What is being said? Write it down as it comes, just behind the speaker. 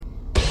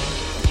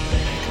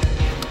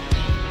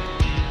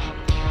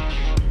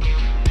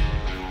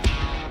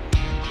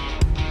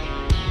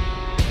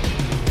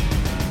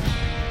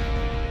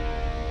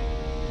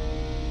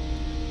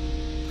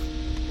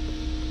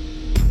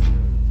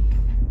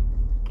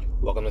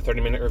welcome to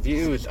 30-Minute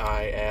Reviews.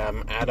 I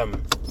am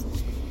Adam.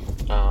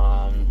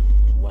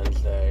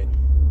 Wednesday.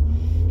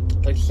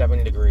 It's like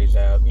 70 degrees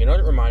out. You know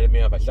what it reminded me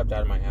of? I stepped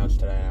out of my house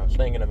today and I was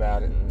thinking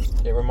about it,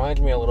 and it reminds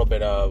me a little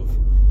bit of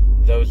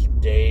those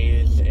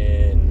days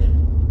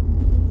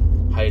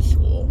in high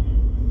school.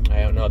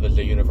 I don't know if it's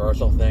a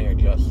universal thing or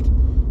just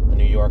a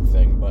New York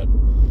thing, but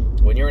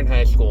when you're in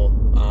high school,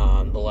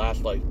 the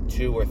last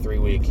 2 or 3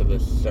 weeks of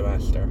this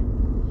semester,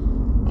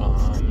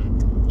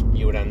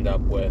 you would end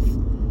up with,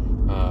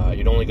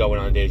 you'd only go in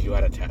on days you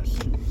had a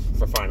test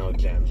for final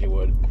exams. You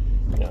would,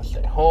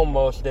 stay home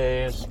most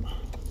days,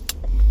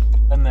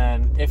 and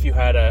then if you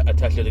had a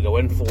test to go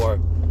in for,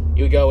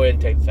 you would go in,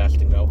 take the test,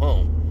 and go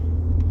home.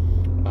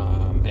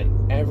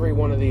 And every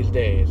one of these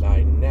days,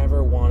 I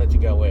never wanted to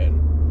go in,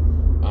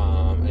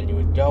 and you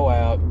would go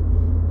out,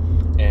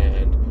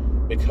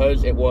 and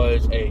because it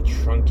was a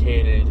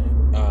truncated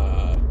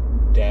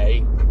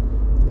day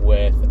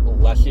with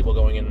less people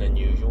going in than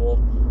usual,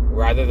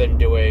 rather than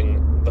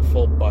doing the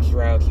full bus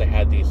routes, they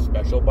had these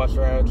special bus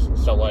routes.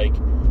 So,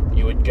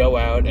 you would go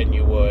out and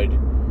you would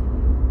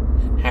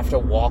have to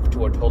walk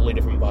to a totally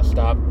different bus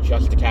stop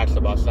just to catch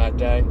the bus that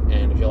day.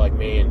 And if you're like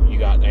me and you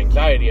got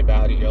anxiety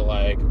about it, you're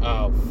like,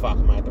 oh, fuck,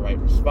 am I at the right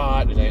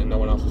spot? No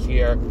one else is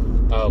here?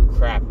 Oh,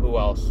 crap, who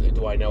else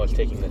do I know is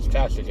taking this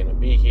test, is going to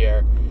be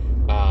here?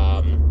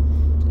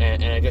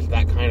 And I just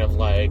that kind of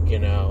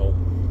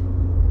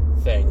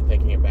thing,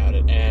 thinking about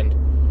it. And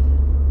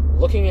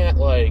looking at,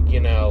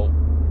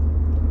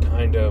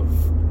 kind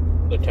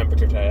of the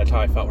temperature today, that's how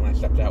I felt when I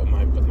stepped out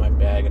with my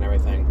bag and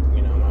everything,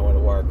 on my way to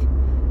work.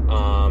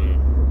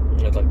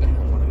 It's like, I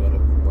don't want to go to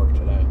work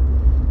today.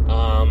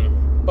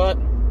 But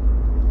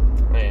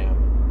I am.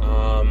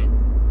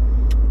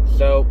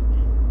 So,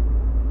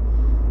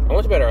 I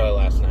went to bed early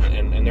last night,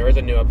 and there is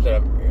a new episode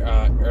of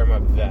Irma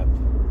Vep,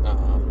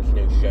 this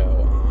new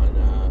show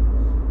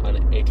on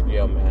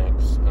HBO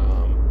Max.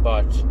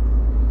 But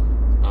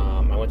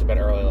I went to bed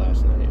early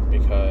last night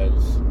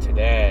because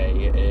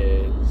today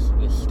is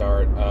the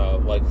start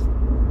of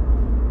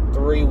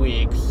 3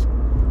 weeks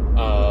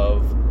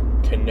of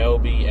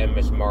Kenobi and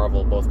Ms.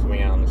 Marvel both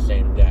coming out on the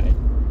same day,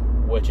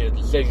 which is a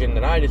decision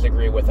that I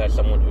disagree with as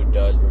someone who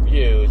does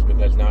reviews,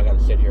 because now I got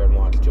to sit here and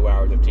watch 2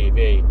 hours of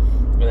TV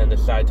and then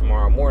decide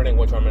tomorrow morning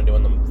which one I'm going to do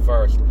in the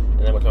first and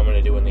then which one I'm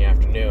going to do in the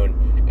afternoon,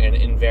 and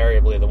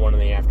invariably the one in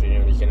the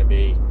afternoon is going to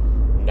be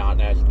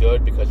not as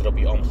good because it'll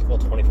be almost full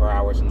 24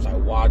 hours since I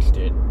watched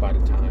it by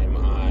the time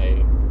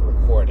I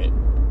record it.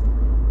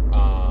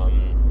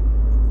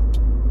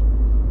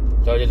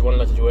 So it's just one of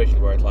those situations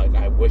where it's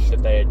I wish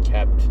that they had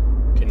kept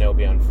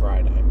Kenobi on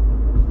Friday,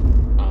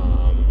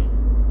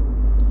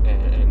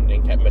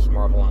 and kept Ms.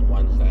 Marvel on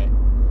Wednesday.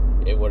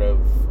 It would have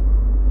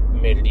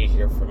made it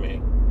easier for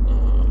me.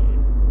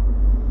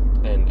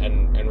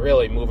 And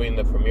really moving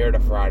the premiere to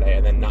Friday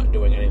and then not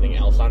doing anything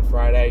else on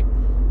Friday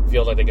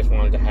feels like they just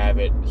wanted to have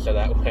it so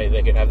that way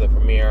they could have the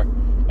premiere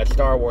at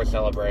Star Wars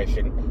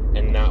Celebration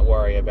and not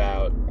worry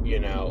about,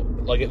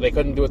 they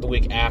couldn't do it the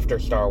week after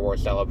Star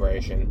Wars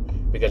Celebration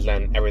because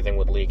then everything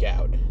would leak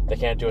out. They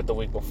can't do it the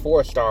week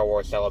before Star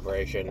Wars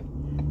Celebration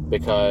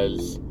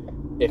because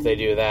if they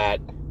do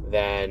that,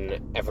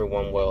 then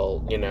everyone will,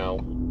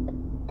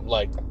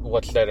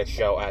 what's there to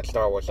show at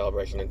Star Wars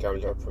Celebration in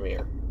terms of a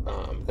premiere?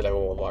 Because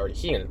everyone will have already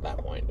seen it at that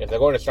point. If they're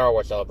going to Star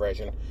Wars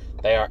Celebration,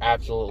 they are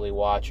absolutely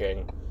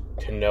watching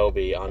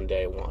Kenobi on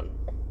day one.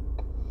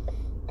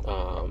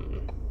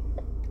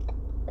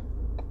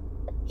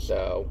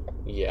 So,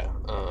 yeah.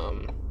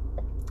 And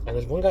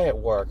there's one guy at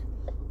work,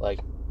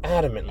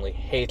 adamantly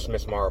hates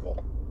Ms.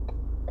 Marvel.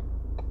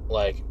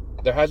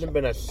 There hasn't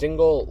been a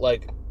single,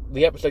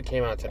 the episode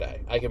came out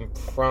today. I can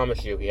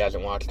promise you he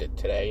hasn't watched it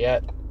today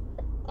yet.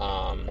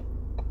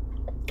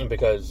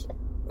 Because,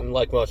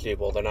 like most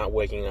people, they're not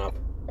waking up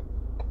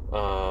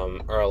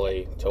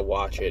early to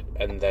watch it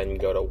and then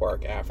go to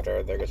work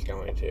after. They're just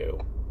going to,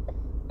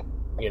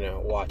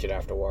 watch it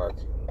after work,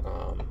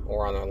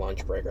 or on their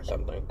lunch break or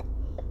something,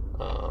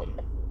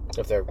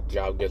 if their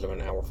job gives them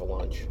an hour for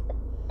lunch.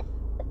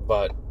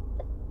 But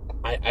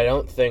I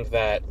don't think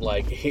that,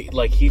 he's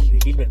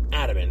been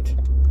adamant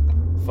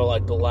for,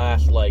 the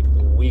last,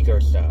 week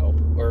or so,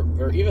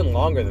 or even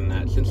longer than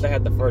that, since they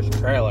had the first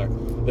trailer.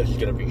 This is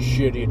gonna be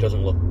shitty, it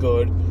doesn't look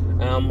good,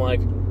 and I'm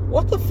like,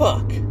 what the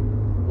fuck?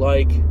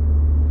 What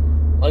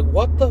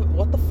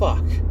the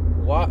fuck?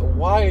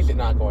 Why is it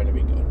not going to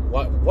be good?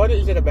 What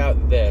is it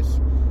about this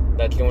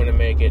that's going to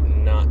make it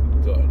not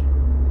good?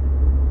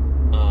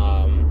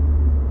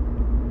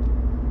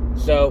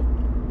 So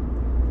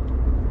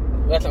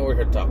that's not what we're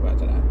here to talk about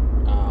today.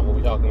 We'll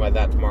be talking about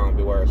that tomorrow.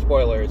 Beware of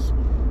spoilers.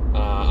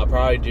 I'll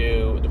probably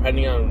do,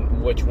 depending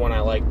on which one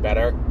I like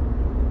better,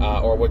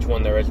 or which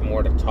one there is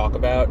more to talk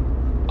about,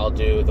 I'll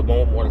do the one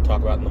with more to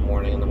talk about in the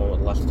morning and the one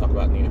with less to talk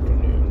about in the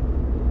afternoon.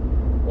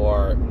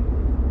 Or,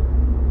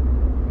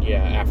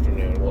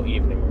 afternoon,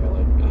 evening,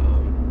 really.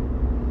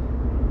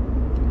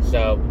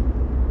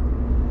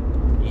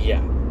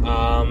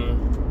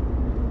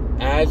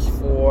 As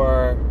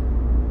for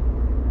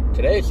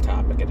today's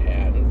topic at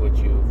hand, which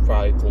you've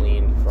probably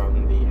gleaned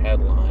from the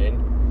headline,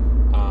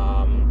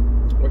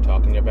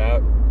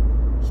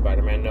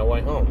 Spider-Man No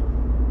Way Home,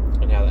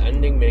 and how the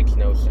ending makes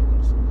no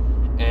sense.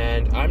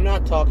 And I'm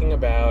not talking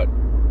about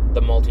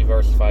the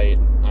multiverse fight.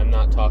 I'm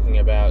not talking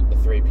about the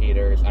three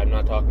Peters. I'm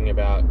not talking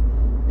about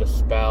the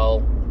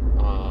spell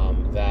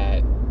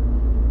that,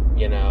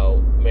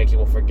 makes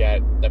people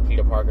forget that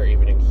Peter Parker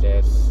even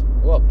exists.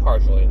 Well,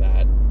 partially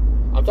that.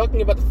 I'm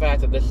talking about the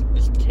fact that this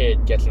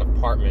kid gets an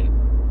apartment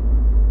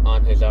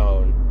on his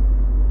own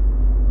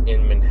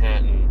in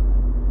Manhattan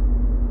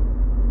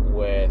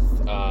with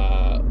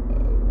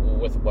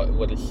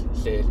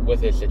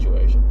his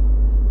situation.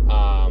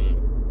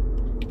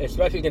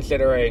 Especially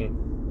considering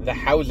the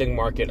housing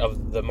market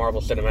of the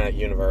Marvel Cinematic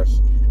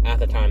Universe at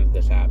the time that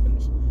this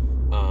happens.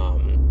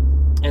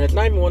 And it's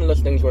not even one of those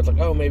things where it's like,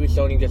 oh, maybe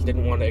Sony just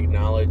didn't want to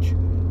acknowledge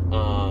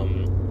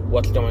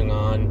what's going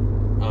on,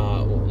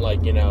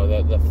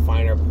 the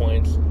finer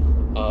points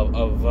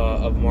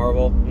of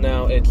Marvel.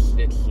 No, it's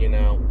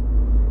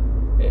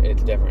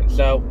different.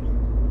 So,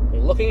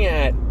 looking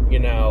at,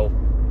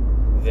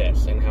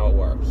 this and how it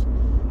works.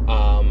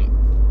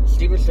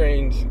 Stephen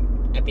Strange,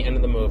 at the end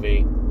of the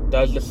movie,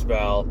 does the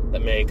spell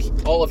that makes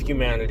all of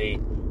humanity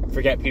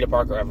forget Peter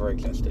Parker ever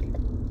existed.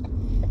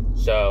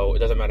 So, it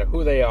doesn't matter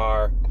who they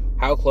are,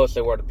 how close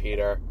they were to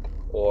Peter,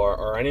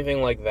 or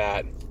anything like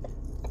that,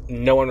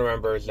 no one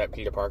remembers that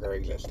Peter Parker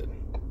existed.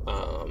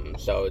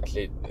 So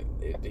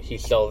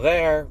he's still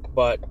there,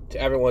 but to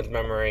everyone's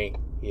memory,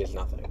 he is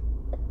nothing.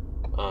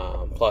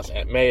 Plus,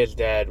 Aunt May is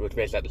dead, which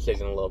makes that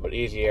decision a little bit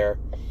easier.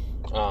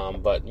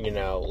 But,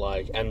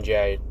 like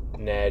MJ,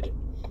 Ned,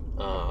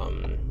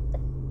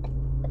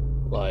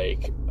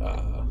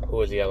 who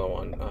was the other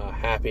one?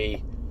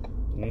 Happy.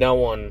 No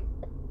one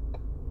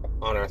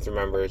on Earth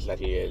remembers that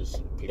he is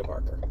Peter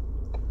Parker.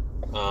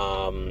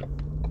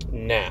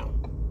 Now,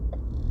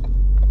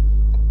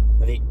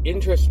 the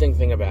interesting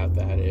thing about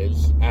that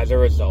is, as a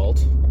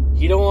result,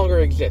 he no longer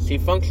exists. He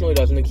functionally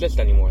doesn't exist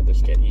anymore,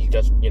 this kid. He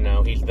just,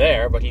 he's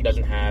there, but he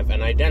doesn't have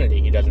an identity.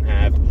 He doesn't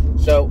have...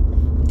 So,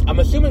 I'm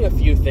assuming a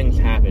few things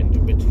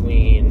happened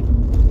between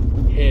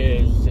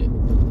his,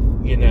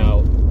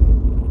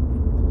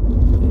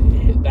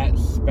 that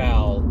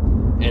spell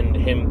and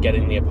him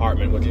getting the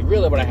apartment, which is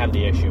really what I have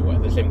the issue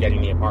with, is him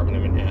getting the apartment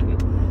in Manhattan.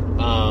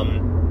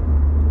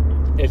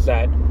 Is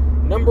that,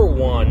 number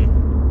one,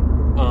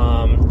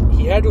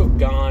 he had to have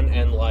gone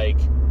and,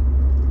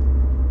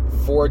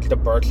 forged a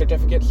birth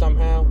certificate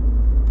somehow,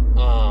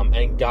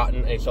 and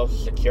gotten a social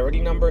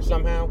security number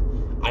somehow.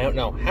 I don't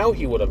know how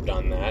he would have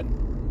done that,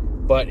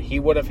 but he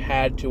would have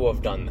had to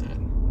have done that.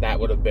 That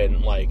would have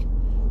been,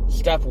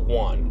 step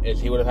one, is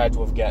he would have had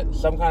to have get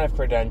some kind of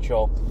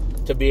credential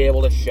to be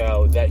able to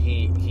show that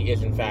he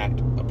is, in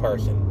fact, a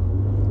person.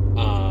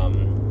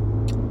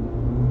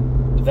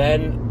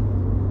 Then,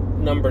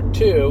 number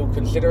two,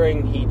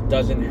 considering he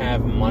doesn't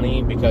have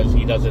money because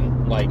he doesn't,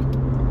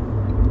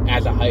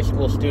 as a high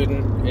school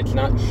student, it's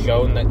not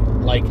shown that,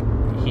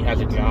 he has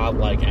a job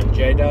like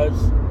MJ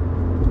does.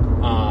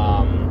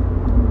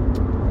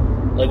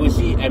 We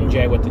see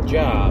MJ with the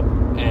job,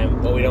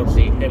 but we don't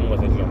see him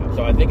with a job.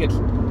 So I think it's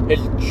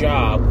his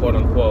job, quote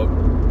unquote,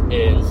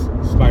 is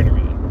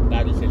Spider-Man.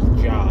 That is his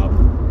job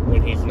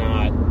when he's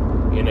not,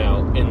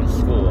 in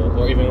school,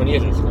 or even when he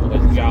is in school.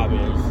 His job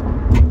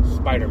is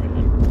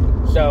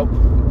Spider-Man. So,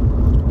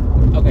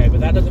 okay, but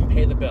that doesn't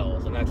pay the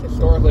bills, and that's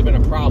historically been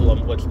a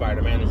problem with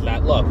Spider-Man, is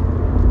that, look,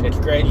 it's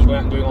great, he's going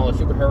out and doing all the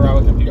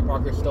superheroics, and Peter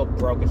Parker's still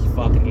broke as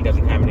fuck, and he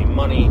doesn't have any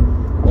money,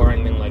 or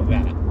anything like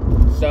that.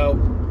 So,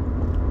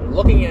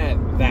 looking at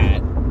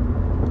that,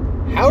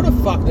 how the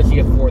fuck does he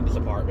afford this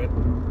apartment?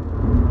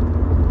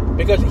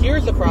 Because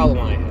here's the problem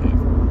I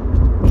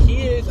have.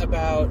 He is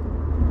about,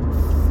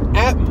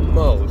 at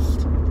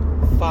most,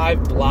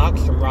 5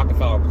 blocks from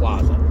Rockefeller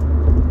Plaza.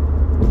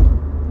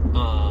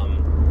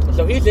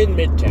 So he's in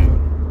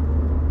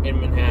Midtown, in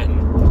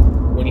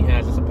Manhattan, when he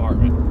has this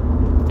apartment.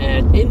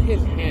 And in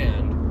his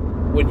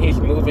hand, when he's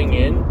moving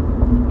in,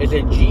 is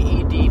a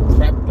GED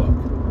prep book,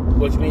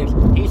 which means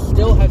he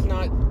still has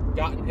not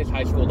gotten his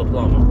high school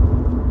diploma.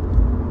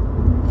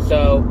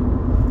 So,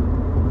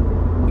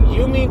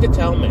 you mean to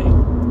tell me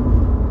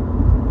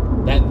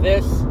that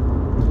this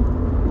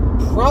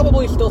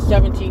probably still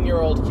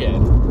 17-year-old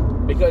kid,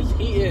 because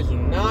he is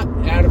not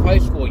out of high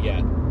school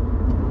yet,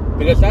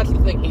 because that's the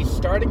thing, he's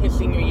starting his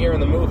senior year in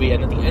the movie,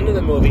 and at the end of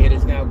the movie, it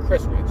is now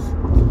Christmas.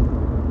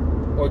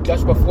 Or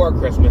just before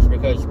Christmas,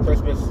 because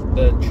Christmas,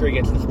 the tree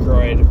gets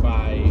destroyed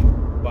by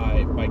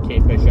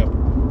Kate Bishop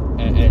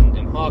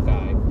and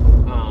Hawkeye.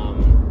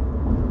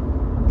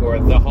 Or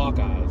the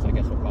Hawkeyes, I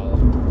guess we'll call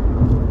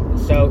them.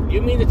 So,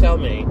 you mean to tell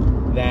me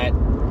that,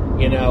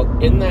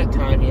 in that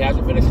time, he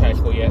hasn't finished high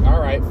school yet.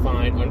 Alright,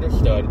 fine,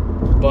 understood.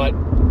 But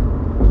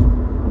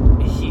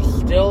he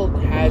still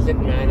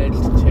hasn't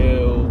managed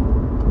to...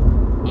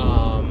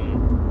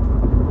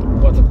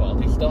 what's it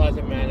called? He still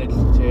hasn't managed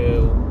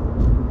to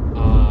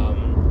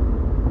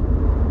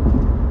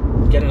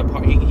get an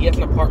apartment. He gets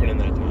an apartment in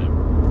that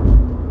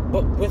time.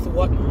 But with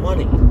what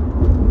money?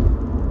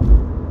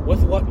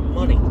 With what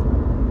money?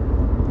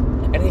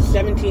 And he's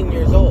 17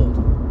 years old.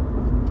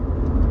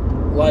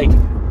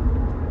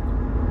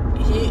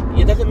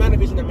 doesn't matter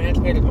if he's an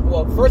emancipated...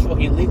 Well, first of all,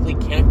 he legally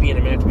can't be an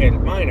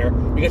emancipated minor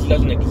because he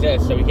doesn't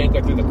exist, so he can't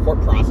go through the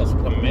court process to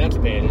become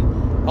emancipated.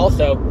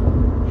 Also,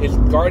 his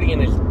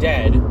guardian is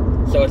dead,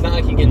 so it's not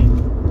like he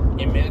can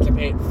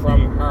emancipate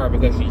from her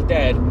because she's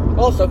dead.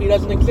 Also, he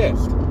doesn't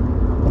exist.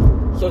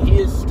 So he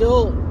is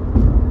still,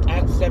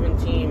 at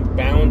 17,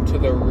 bound to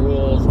the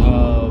rules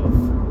of,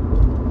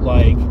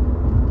 like,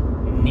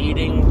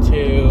 needing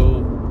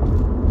to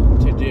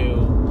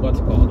do, what's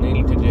it called?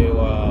 Needing to do,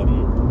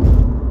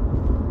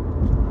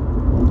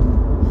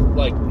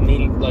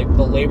 needing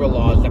the labor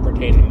laws that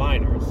pertain to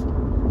minors.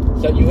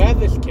 So you have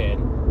this kid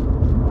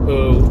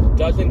who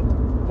doesn't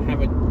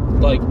have a,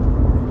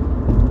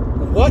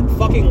 what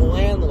fucking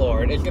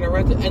landlord is going to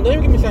rent it? And don't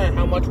even get me started on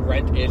how much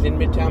rent is in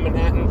Midtown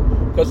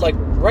Manhattan. Because,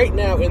 right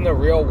now in the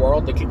real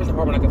world, the cheapest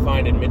apartment I could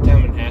find in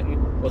Midtown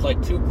Manhattan was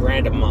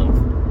 $2,000 a month.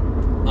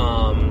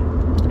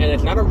 And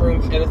it's not a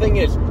room, and the thing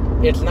is,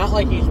 it's not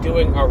like he's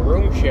doing a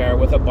room share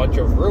with a bunch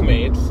of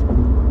roommates.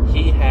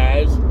 He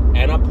has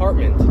an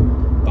apartment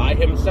by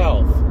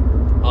himself,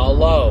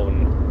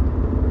 alone,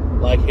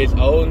 his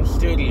own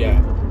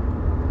studio,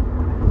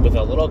 with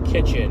a little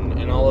kitchen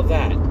and all of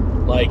that.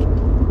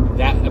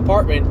 That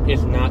apartment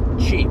is not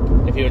cheap.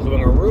 If he was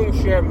doing a room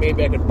share,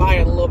 maybe I could buy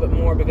it a little bit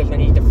more because then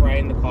he's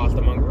defraying the cost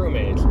among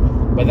roommates.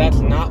 But that's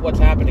not what's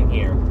happening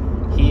here.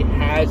 He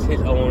has his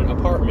own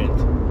apartment.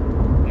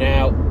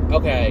 Now,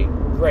 okay,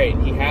 great.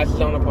 He has his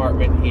own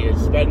apartment. He is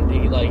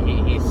spending,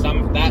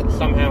 that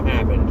somehow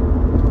happened.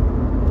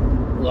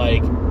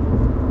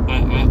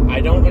 I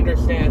don't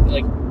understand,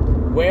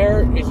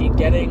 where is he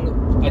getting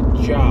a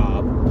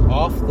job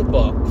off the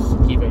books,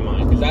 keep in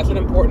mind, because that's an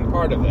important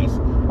part of this,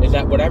 is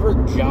that whatever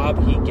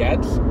job he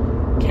gets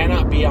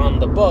cannot be on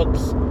the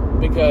books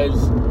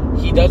because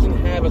he doesn't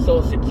have a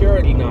social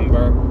security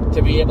number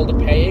to be able to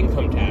pay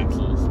income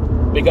taxes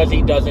because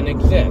he doesn't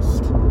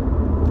exist.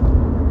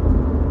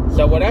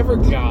 So whatever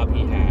job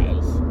he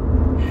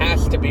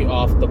has to be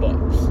off the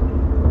books.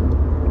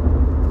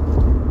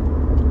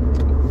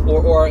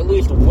 Or at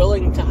least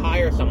willing to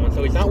hire someone,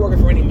 so he's not working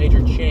for any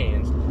major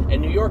chains.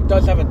 And New York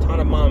does have a ton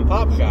of mom and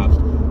pop shops,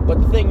 but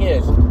the thing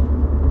is,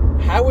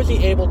 how is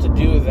he able to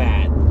do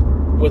that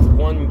with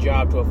one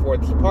job to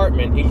afford this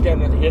apartment? He'd have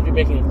to be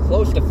making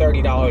close to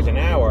 $30 an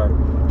hour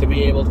to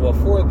be able to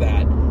afford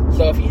that.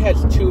 So if he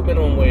has 2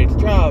 minimum wage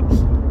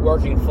jobs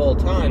working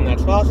full-time,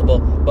 that's possible,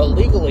 but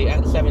legally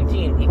at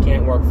 17 he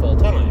can't work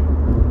full-time.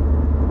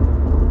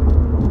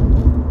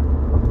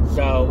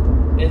 So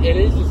it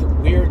is this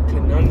weird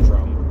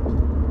conundrum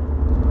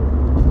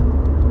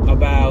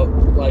about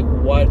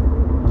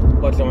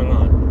what's going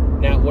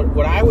on. Now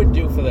what I would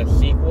do for the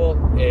sequel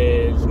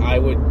is I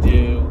would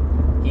do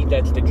he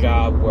gets the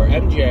job where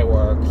MJ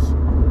works,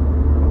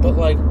 but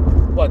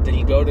what did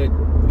he go to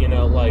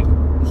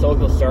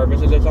social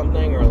services or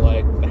something, or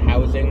the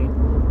housing,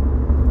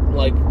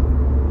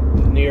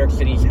 New York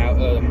City's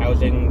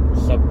housing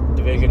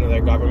subdivision of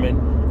their government,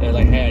 and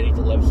it's hey, I need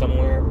to live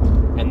somewhere,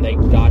 and they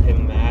got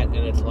him that, and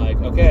it's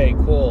okay,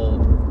 cool,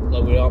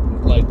 we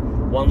don't,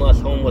 one less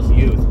homeless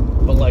youth,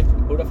 but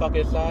who the fuck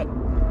is that?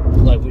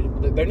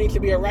 There needs to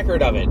be a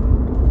record of it.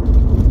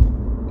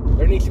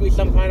 There needs to be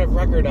some kind of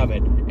record of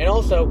it. And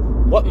also,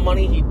 what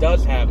money he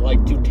does have,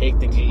 to take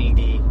the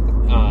GED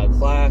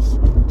class,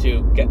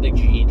 to get the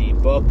GED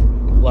book,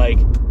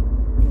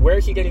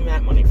 where's he getting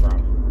that money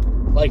from?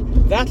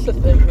 That's the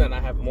thing that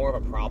I have more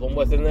of a problem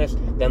with in this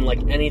than,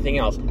 anything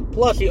else.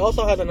 Plus, he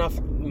also has enough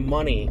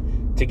money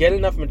to get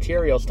enough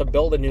materials to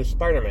build a new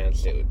Spider-Man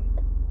suit.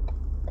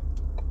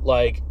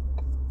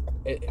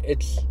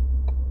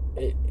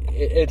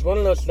 It's one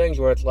of those things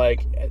where it's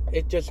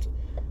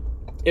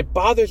it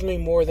bothers me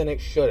more than it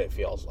should, it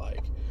feels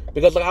like.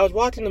 Because, I was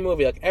watching the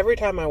movie, every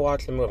time I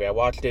watched the movie, I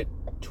watched it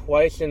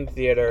twice in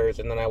theaters,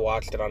 and then I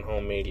watched it on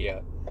home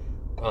media,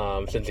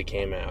 since it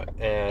came out.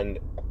 And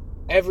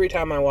every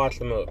time I watched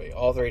the movie,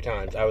 all 3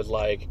 times, I was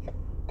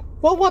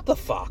well, what the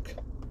fuck?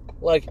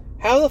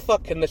 How the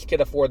fuck can this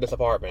kid afford this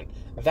apartment?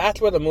 That's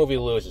where the movie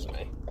loses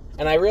me.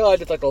 And I realize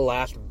it's the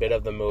last bit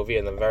of the movie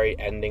and the very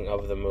ending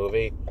of the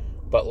movie,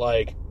 but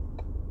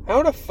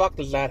how the fuck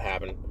does that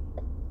happen?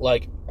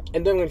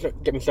 And then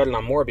get me started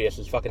on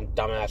Morbius' fucking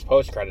dumbass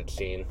post-credit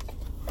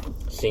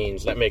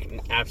scenes that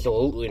make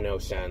absolutely no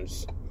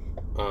sense,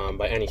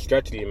 by any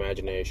stretch of the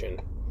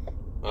imagination.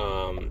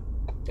 And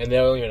they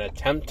don't even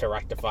attempt to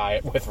rectify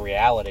it with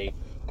reality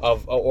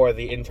or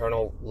the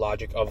internal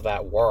logic of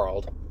that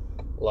world.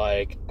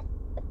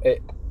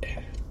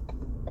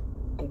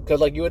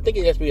 Because, you would think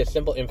it has to be a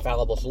simple,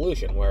 infallible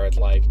solution, where it's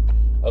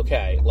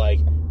okay,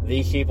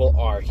 these people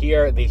are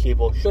here, these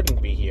people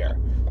shouldn't be here.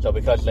 So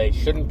because they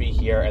shouldn't be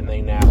here and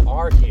they now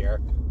are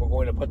here, we're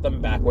going to put them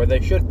back where they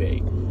should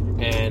be.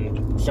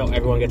 And so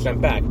everyone gets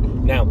sent back.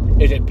 Now,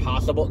 is it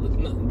possible,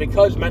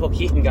 because Michael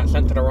Keaton got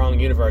sent to the wrong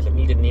universe and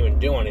he didn't even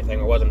do anything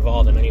or was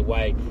involved in any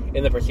way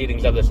in the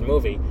proceedings of this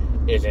movie,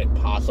 is it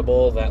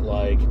possible that,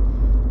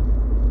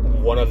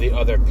 one of the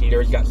other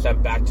Peters got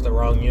sent back to the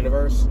wrong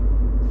universe?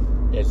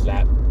 Is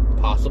that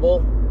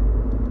possible?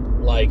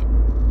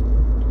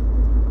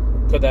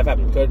 Could that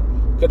happen?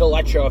 Could could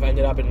Electro have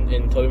ended up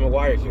in Tobey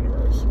Maguire's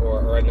universe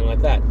or anything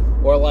like that?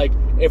 Or, like,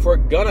 if we're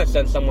gonna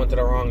send someone to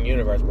the wrong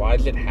universe, why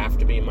does it have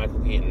to be Michael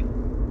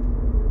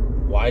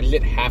Keaton? Why does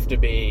it have to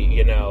be,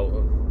 you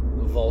know,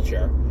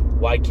 Vulture?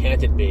 Why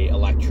can't it be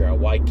Electro?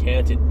 Why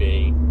can't it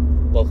be...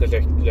 Well, because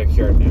they're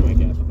cured now, I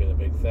guess, would be the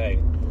big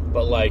thing.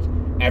 But, like,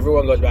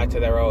 everyone goes back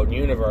to their own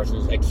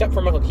universes, except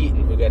for Michael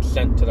Keaton, who gets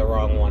sent to the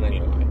wrong one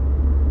anyway.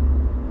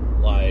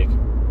 Like,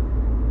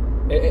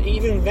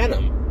 even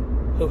Venom,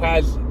 who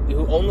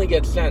only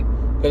gets sent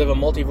because of a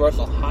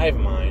multiversal hive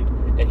mind,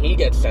 and he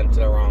gets sent to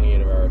the wrong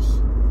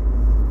universe,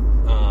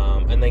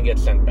 and then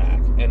gets sent back.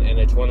 And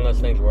it's one of those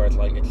things where it's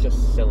like, it's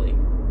just silly.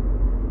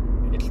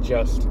 It's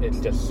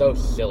just so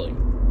silly.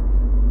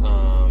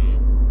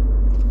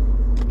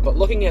 But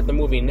looking at the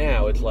movie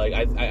now, it's like,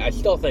 I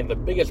still think the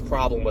biggest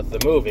problem with the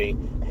movie,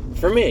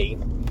 for me,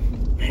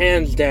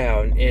 hands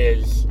down,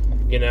 is,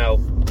 you know,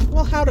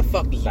 well, how the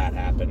fuck does that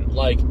happen?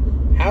 Like,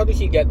 how does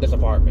he get this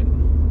apartment?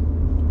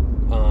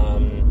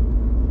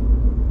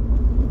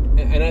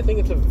 And I think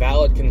it's a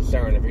valid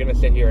concern if you're going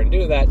to sit here and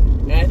do that.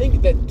 And I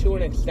think that, to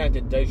an extent,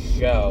 it does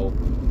show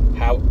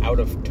how out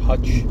of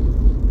touch,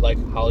 like,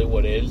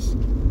 Hollywood is.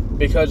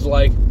 Because,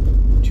 like,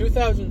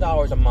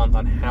 $2,000 a month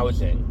on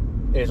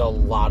housing is a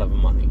lot of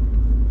money.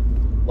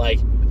 Like,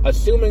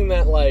 assuming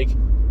that, like,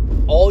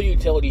 all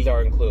utilities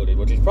are included,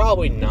 which is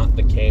probably not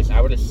the case.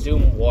 I would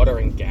assume water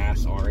and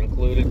gas are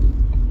included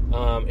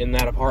in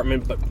that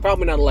apartment, but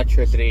probably not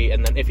electricity.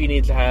 And then if he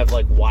needs to have,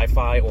 like,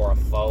 Wi-Fi or a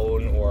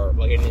phone or,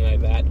 like, anything like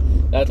that,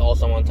 that's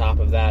also on top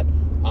of that.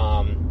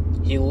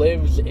 He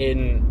lives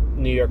in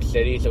New York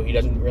City, so he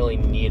doesn't really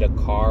need a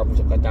car, which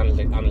will cut down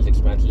on his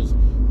expenses.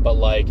 But,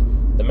 like,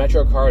 the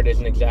Metro card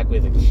isn't exactly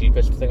the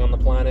cheapest thing on the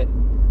planet.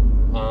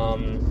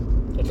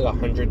 It's like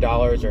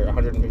 $100 or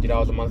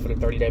 $150 a month for the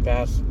 30-day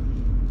pass.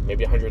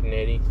 Maybe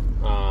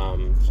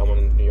 $180. Someone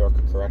in New York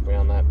could correct me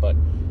on that, but,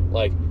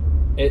 like,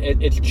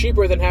 it's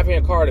cheaper than having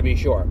a car, to be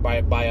sure, by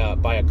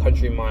a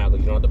country mile,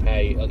 because you don't have to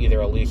pay either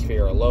a lease fee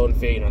or a loan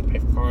fee. You don't have to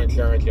pay for car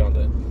insurance. You don't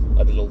have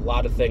to, there's a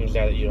lot of things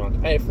that you don't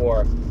have to pay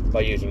for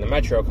by using the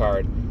Metro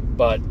card.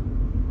 But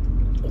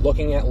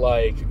looking at,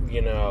 like,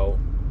 you know,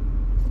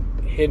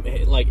 him,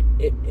 like,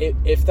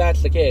 if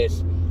that's the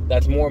case,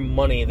 that's more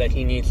money that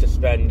he needs to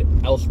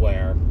spend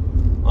elsewhere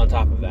on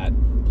top of that.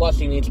 Plus,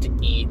 he needs to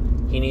eat.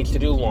 He needs to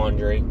do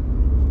laundry.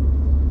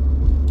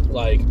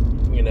 Like,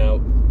 you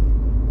know,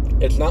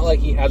 it's not like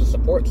he has a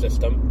support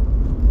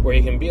system where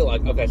he can be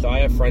like, okay, so I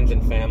have friends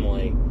and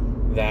family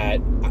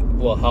that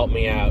will help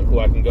me out, who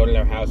I can go to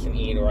their house and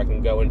eat, or I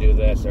can go and do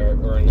this,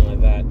 or anything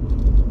like that.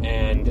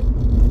 And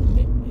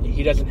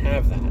he doesn't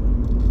have that.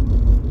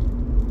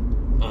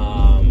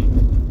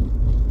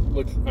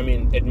 Which, I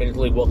mean,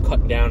 admittedly will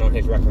cut down on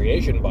his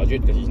recreation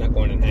budget because he's not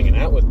going and hanging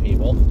out with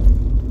people.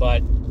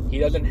 But he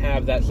doesn't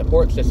have that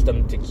support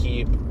system to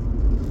keep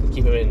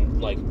him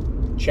in, like,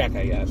 check,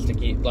 I guess,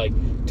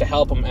 to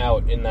help him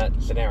out in that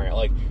scenario.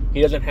 Like,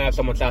 he doesn't have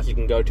someone's house he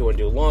can go to and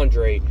do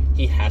laundry.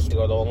 He has to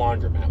go to a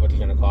laundromat, which is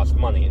going to cost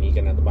money, and he's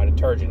going to have to buy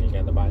detergent, he's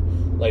going to have to buy,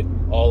 like,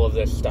 all of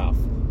this stuff.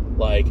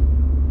 Like,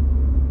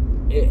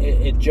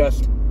 it's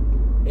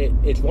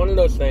one of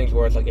those things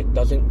where it's like, it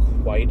doesn't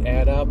quite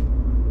add up.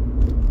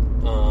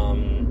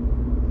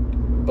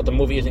 But the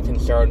movie isn't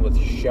concerned with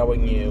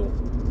showing you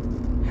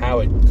how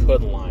it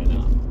could line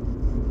up.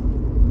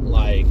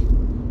 Like,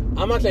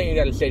 I'm not saying you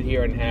gotta sit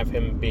here and have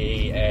him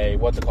be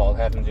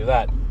have him do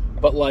that.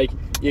 But, like,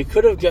 you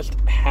could have just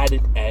had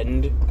it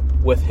end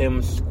with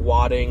him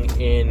squatting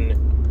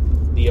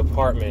in the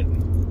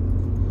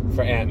apartment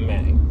for Aunt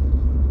May.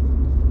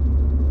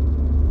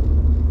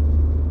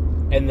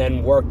 And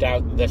then worked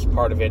out this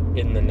part of it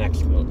in the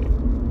next movie.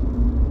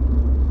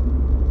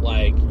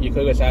 Like, you could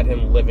have just had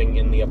him living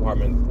in the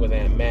apartment with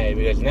Aunt May,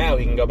 because now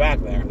he can go back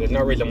there. There's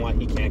no reason why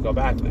he can't go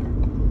back there.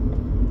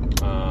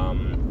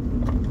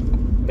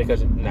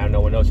 Because now no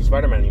one knows he's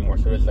Spider-Man anymore,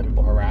 so there's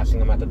people harassing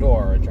him at the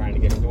door and trying to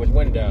get into his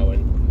window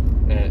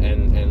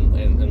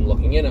and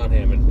looking in on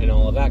him and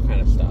all of that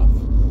kind of stuff.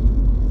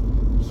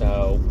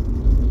 So,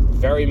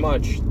 very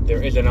much,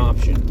 there is an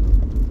option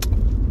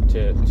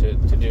to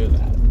do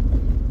that.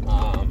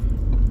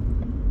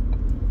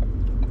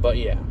 But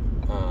yeah,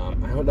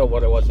 I don't know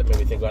what it was that made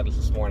me think about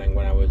this morning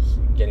when I was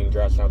getting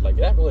dressed, and I was like,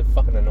 that really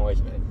fucking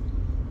annoys me,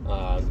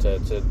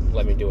 to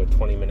let me do a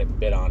 20-minute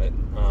bit on it.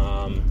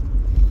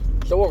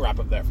 So we'll wrap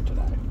up there for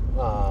today.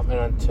 And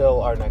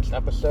until our next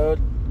episode,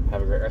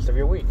 have a great rest of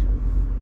your week.